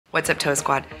What's up, Toe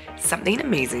Squad? Something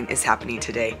amazing is happening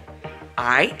today.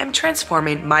 I am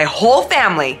transforming my whole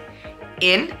family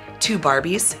into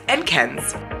Barbies and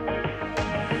Kens.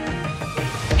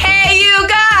 Hey, you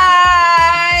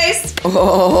guys!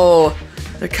 Oh,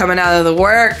 they're coming out of the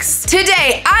works.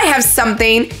 Today, I have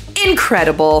something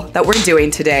incredible that we're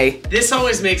doing today. This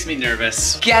always makes me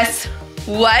nervous. Guess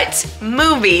what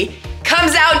movie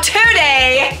comes out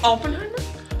today? Oppenheimer?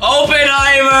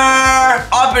 Oppenheimer!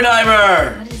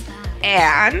 Oppenheimer! What is that?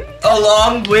 And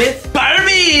along with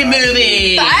Barbie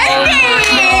movie! Barbie!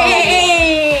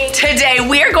 Today,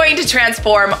 we are going to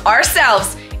transform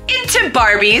ourselves into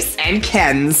Barbies and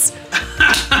Kens.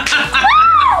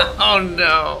 Oh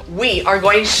no. We are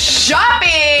going shopping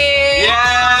Yes!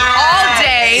 all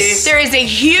day. There is a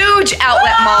huge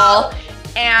outlet mall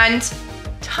and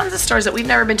tons of stores that we've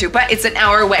never been to, but it's an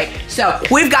hour away. So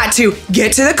we've got to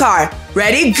get to the car.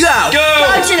 Ready? Go!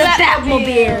 Go to the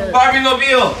Batmobile!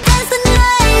 Barbie-mobile!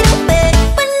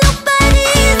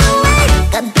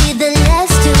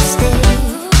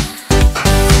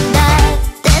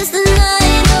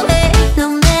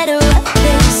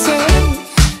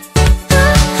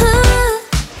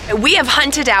 We have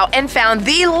hunted out and found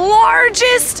the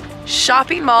largest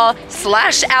shopping mall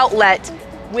 / outlet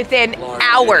within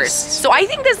hours. So I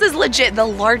think this is legit the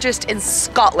largest in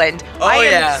Scotland. Oh, I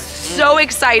am yeah. so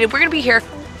excited. We're gonna be here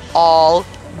all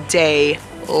day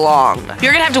long.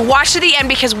 You're gonna have to watch to the end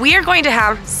because we are going to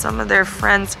have some of their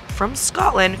friends from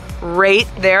Scotland rate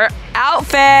their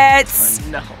outfits.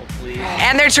 No, please.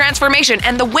 And their transformation.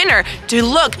 And the winner to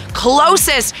look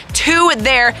closest to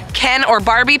their Ken or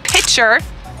Barbie picture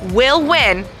will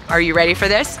win. Are you ready for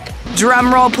this?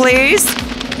 Drum roll, please.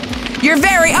 Your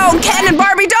very own Ken and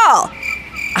Barbie doll.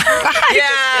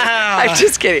 Yeah! I'm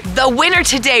just kidding. The winner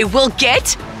today will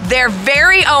get their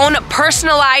very own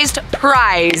personalized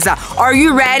prize. Are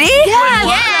you ready? Yeah.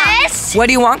 Yes! What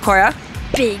do you want, Cora?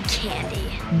 Big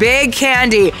candy. Big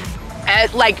candy.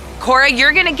 Like, Cora,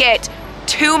 you're gonna get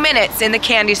 2 minutes in the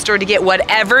candy store to get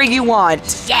whatever you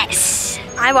want. Yes!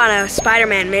 I want a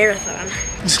Spider-Man marathon.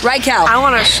 Rykel. I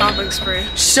want a shopping spree.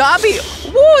 Shopping?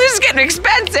 Woo, this is getting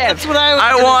expensive. That's what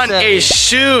I want a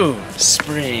shoe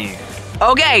spree.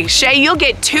 Okay, Shae, you'll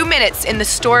get 2 minutes in the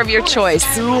store of your choice.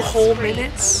 2 whole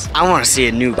minutes? I want to see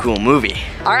a new cool movie.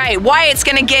 All right, Wyatt's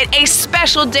gonna get a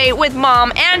special date with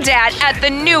mom and dad at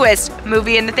the newest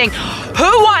movie in the thing.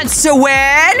 Who wants to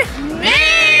win?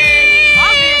 Me!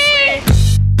 Obviously.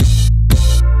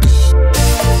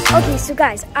 Okay, so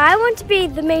guys, I want to be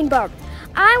the main Barbie.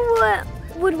 I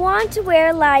would want to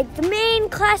wear like the main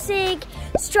classic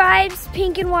stripes,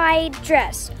 pink and white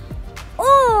dress.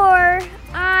 Or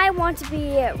I want to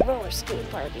be a roller skate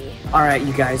Barbie. All right,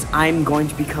 you guys, I'm going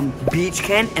to become Beach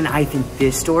Ken, and I think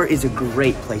this store is a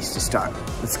great place to start.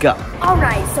 Let's go. All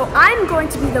right, so I'm going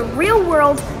to be the real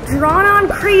world drawn on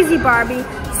crazy Barbie.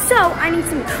 So I need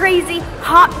some crazy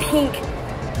hot pink,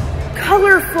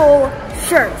 colorful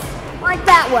shirts. Like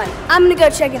that one. I'm gonna go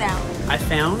check it out. I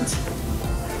found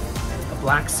a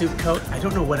black suit coat. I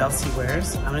don't know what else he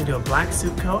wears. I'm gonna do a black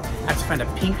suit coat. I have to find a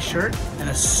pink shirt and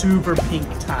a super pink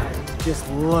tie. Just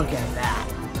look at that.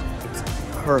 It's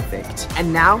perfect.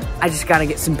 And now, I just gotta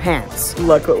get some pants.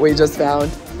 Look what we just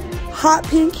found. Hot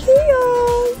pink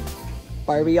heels.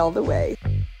 Barbie all the way.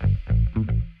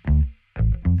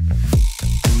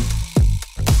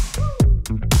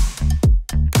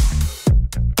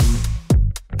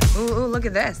 Ooh, look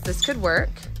at this. This could work.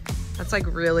 That's like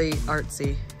really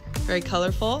artsy. Very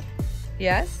colorful.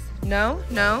 Yes? No?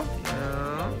 No?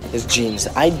 No. His jeans.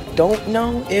 I don't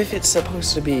know if it's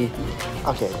supposed to be,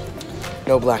 okay,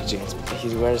 no black jeans.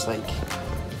 He wears like,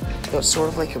 you know, sort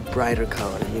of like a brighter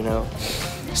color, you know?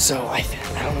 So I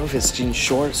don't know if it's jean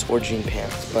shorts or jean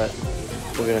pants, but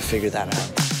we're gonna figure that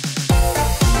out.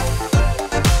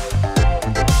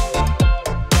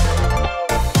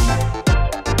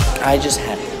 I just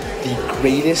had the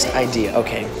greatest idea.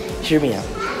 Okay, hear me out.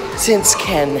 Since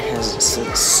Ken has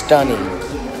some stunning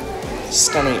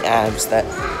abs that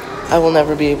I will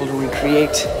never be able to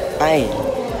recreate, I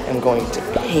am going to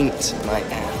paint my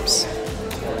abs.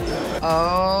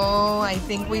 Oh, I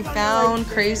think we found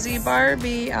crazy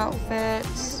Barbie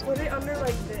outfits. Put it under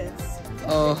like this.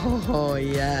 Oh,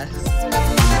 yes.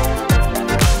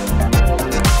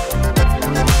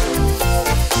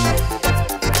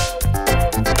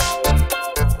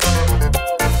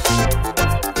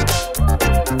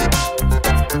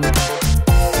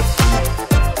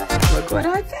 Look what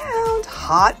I found.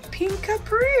 Hot pink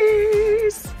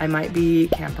capris. I might be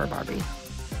camper Barbie.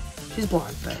 She's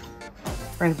blonde, but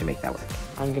we're gonna have to make that work.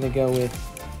 I'm gonna go with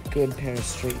good pair of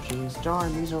straight jeans.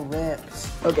 Darn, these are ripped.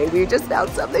 Okay, we just found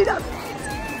something amazing.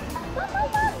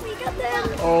 look at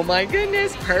them. Oh my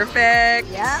goodness, perfect.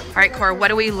 Yep. All right, Cora,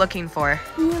 what are we looking for?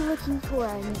 We're looking for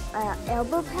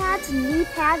elbow pads, knee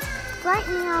pads, bright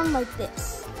neon like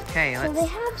this. Okay, So they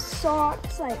have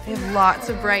socks like They have lots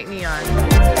of bright neon.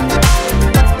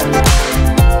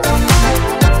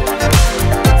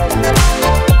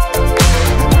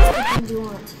 What do you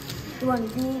want? Do you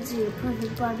want to be your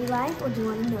perfect Barbie life, or do you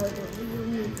want to know the real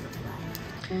meaning of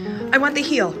life? I want the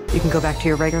heel. You can go back to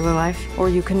your regular life, or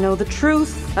you can know the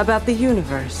truth about the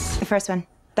universe. The first one,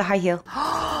 the high heel.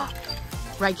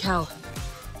 Rykel,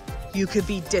 you could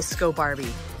be Disco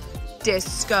Barbie.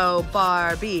 Disco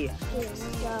Barbie.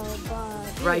 Disco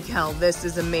Barbie. Rykel, this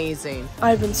is amazing.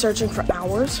 I've been searching for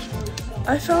hours.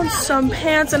 I found some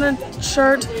pants and a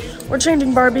shirt. We're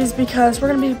changing Barbies because we're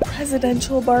gonna be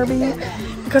presidential Barbie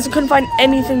because we couldn't find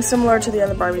anything similar to the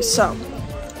other Barbies. So,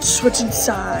 switching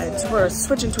sides. We're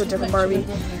switching to a different Barbie.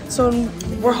 So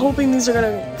we're hoping these are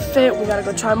gonna fit. We gotta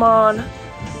go try them on.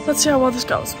 Let's see how well this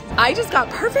goes. I just got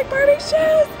perfect Barbie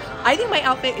shoes. I think my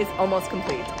outfit is almost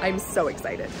complete. I'm so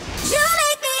excited.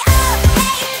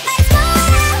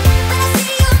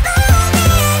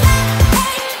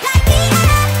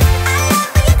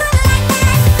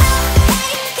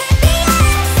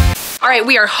 All right,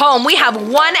 we are home. We have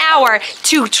 1 hour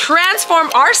to transform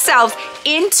ourselves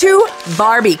into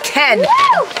Barbie Ken.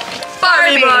 Woo!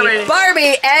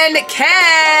 Barbie and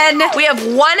Ken. We have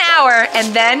 1 hour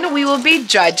and then we will be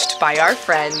judged by our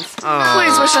friends.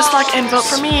 Please wish us luck and vote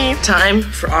for me. Time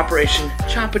for Operation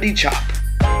Choppity Chop.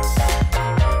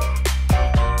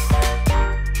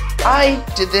 I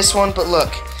did this one, but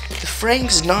look, the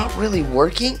fraying's not really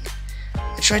working.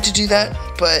 I tried to do that,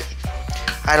 but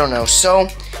I don't know. So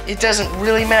it doesn't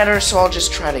really matter, so I'll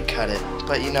just try to cut it.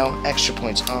 But you know, extra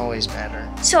points always matter.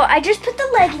 So I just put the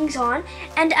leggings on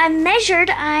and I measured.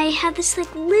 I have this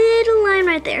like little line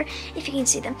right there, if you can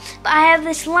see them. But I have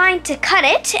this line to cut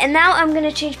it, and now I'm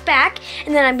gonna change back,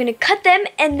 and then I'm gonna cut them,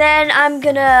 and then I'm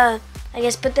gonna, I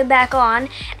guess, put them back on,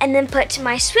 and then put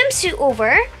my swimsuit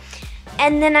over,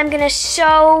 and then I'm gonna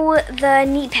sew the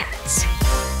knee pads.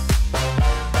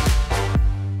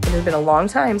 It has been a long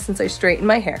time since I straightened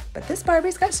my hair, but this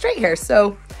Barbie's got straight hair,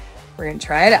 so we're gonna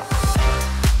try it out.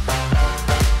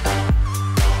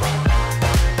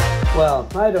 Well,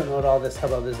 I don't know what all this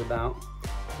hubbub is about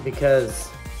because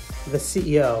the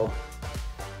CEO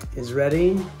is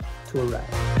ready to arrive.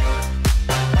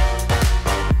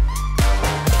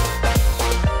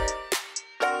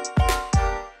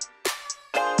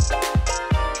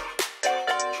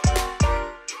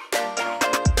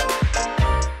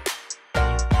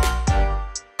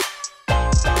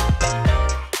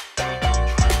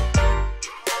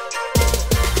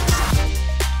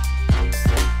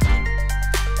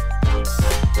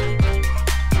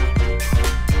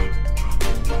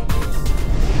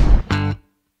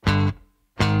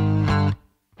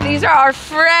 These are our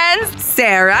friends,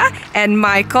 Sarah and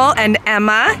Michael and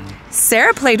Emma.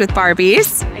 Sarah played with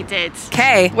Barbies. I did.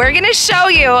 Okay, we're gonna show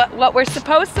you what we're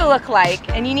supposed to look like,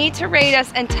 and you need to rate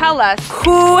us and tell us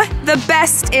who the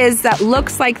best is that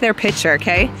looks like their picture,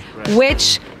 okay? Right.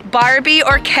 Which Barbie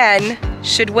or Ken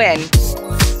should win.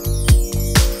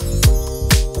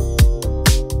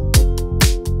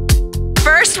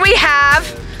 First we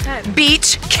have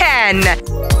Beach Ken.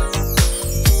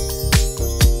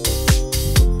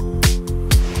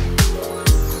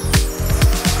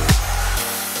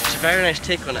 Very nice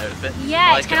take on it outfit.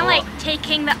 Yeah, it's kind of like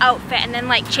taking the outfit and then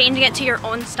like changing it to your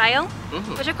own style,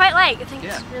 which I quite like. I think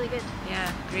it's really good.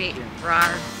 Yeah, great. Rawr.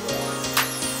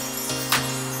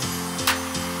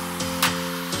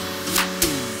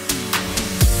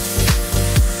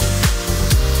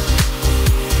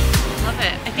 Love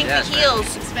it. I think the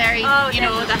heels, it's very, you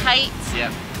know, the height.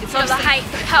 Yeah. It's also the height,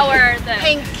 the power, the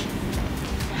pink.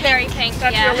 Very pink.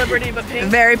 That's your Liberty, but pink.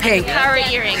 Very pink. Power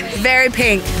earrings. Very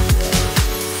pink.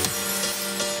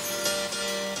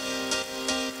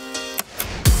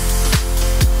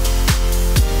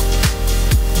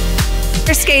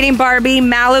 Skating Barbie,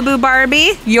 Malibu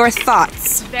Barbie, your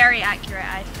thoughts? Very accurate,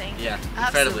 I think. Yeah,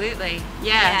 Absolutely.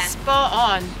 Yeah, spot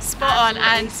on. Spot on.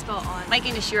 And spot on. my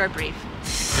goodness, you're brave.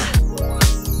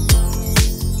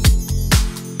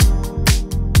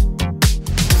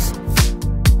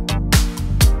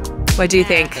 What do you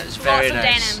think? That's very Lots of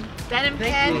nice. denim. Denim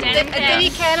Ken? Denim Ken. Did he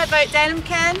Ken about Denim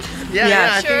Ken?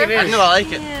 Yeah, I sure. think it is. No, I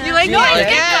like it. You like No, I it? like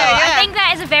it. Yeah. I think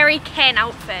that is a very Ken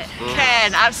outfit.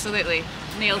 Ken, absolutely.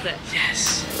 Nailed it.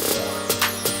 Yes.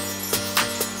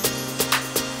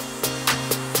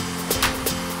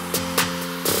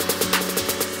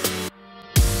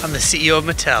 I'm the CEO of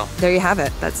Mattel. There you have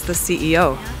it. That's the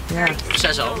CEO. Yeah.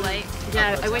 Says all.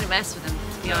 Yeah, I wouldn't mess with him,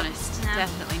 to be honest. No.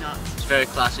 Definitely not. It's Very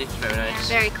classy, very nice.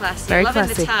 Very classy. Very Loving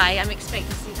classy. the tie. I'm expecting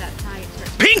to see that tie.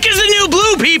 Pink is the new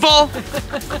blue, people!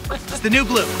 It's the new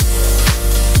blue.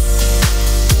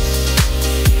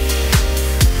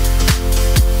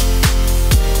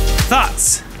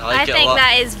 Thoughts? I think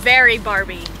that is very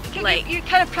Barbie. Like You're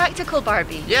kind of practical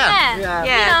Barbie. Yeah.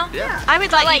 Yeah. You know? I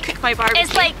would let you pick my Barbie.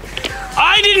 It's like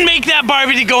I didn't make that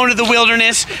Barbie to go into the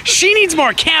wilderness. She needs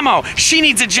more camo. She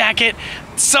needs a jacket,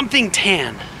 something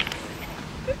tan.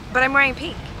 But I'm wearing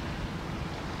pink.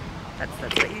 That's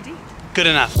what you do. Good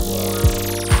enough.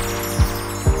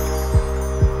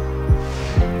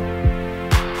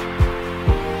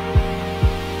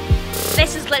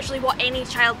 this is literally what any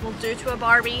child will do to a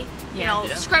Barbie. You know,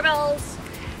 scribbles.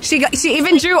 She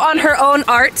even drew on her own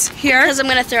art here. Because I'm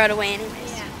gonna throw it away anyways.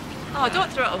 Oh,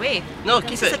 don't throw it away. No,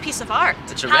 keep This it. is a piece of art.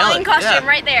 It's a Halloween relic. costume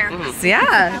right there.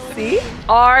 Yeah, see?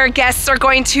 Our guests are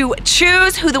going to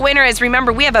choose who the winner is.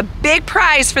 Remember, we have a big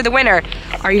prize for the winner.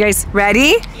 Are you guys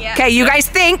ready? Yeah. Okay, you guys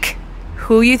think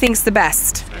who you think's the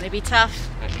best. It's gonna be tough.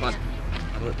 Right, come on.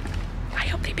 I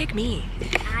hope they pick me.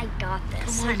 I got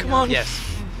this. Come on. Yes.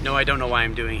 No, I don't know why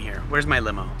I'm doing here. Where's my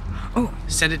limo? Oh.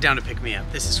 Send it down to pick me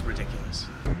up. This is ridiculous.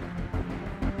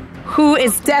 Who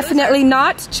is definitely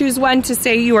not? Choose one to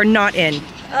say you are not in.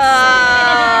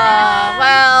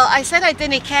 Well, I said I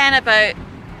didn't can about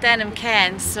Denim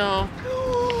Ken, so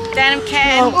Denim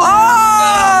Ken.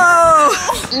 Oh!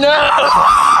 No!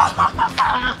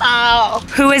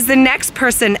 Who is the next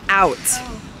person out?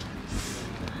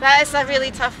 That is a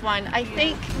really tough one. I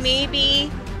think maybe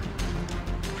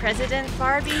President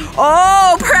Barbie.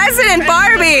 Oh, President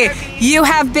Barbie! You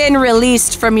have been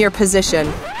released from your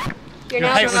position. You're Your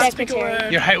now height the was-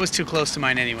 secretary. Your height was too close to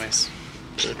mine anyways.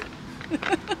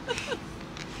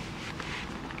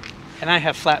 And I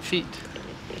have flat feet.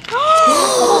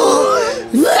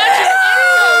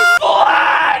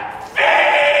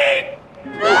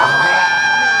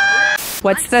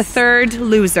 What's the third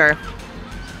loser?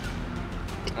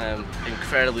 I'm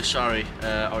incredibly sorry,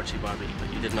 Archie Barbie,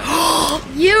 but you did not.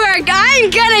 I'm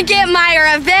gonna get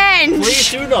my revenge. Please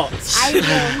do not.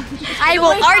 I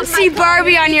will artsy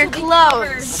Barbie on your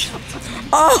clothes.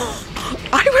 Oh,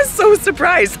 I was so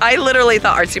surprised. I literally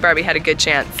thought Artsy Barbie had a good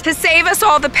chance. To save us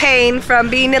all the pain from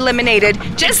being eliminated,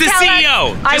 just It's the tell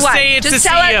CEO. us I Just won. say it's just the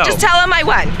tell CEO. Just tell him I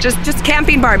won. Just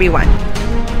Camping Barbie won.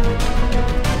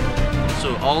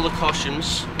 So all the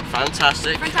costumes,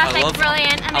 fantastic. Fantastic,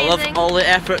 brilliant, I love amazing. all the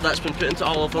effort that's been put into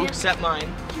all of them. Except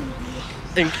mine.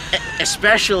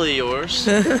 Especially yours.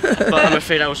 But I'm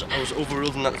afraid I was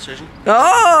overruled in that decision.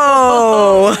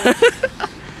 Oh!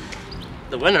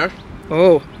 The winner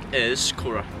Oh. is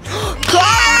Cora.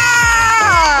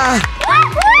 Cora!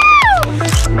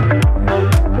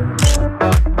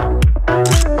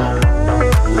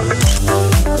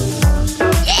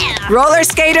 Yeah! Roller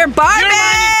skater Barbie!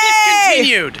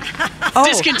 Discontinued. Oh.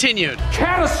 Discontinued.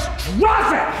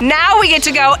 Now we get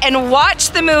to go and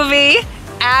watch the movie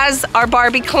as our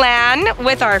Barbie clan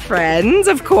with our friends,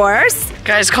 of course.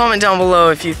 Guys, comment down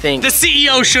below if you think The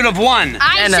CEO should have won.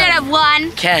 I should have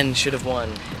won. Ken should have won.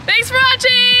 Thanks for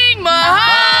watching.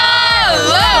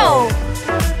 Mahalo!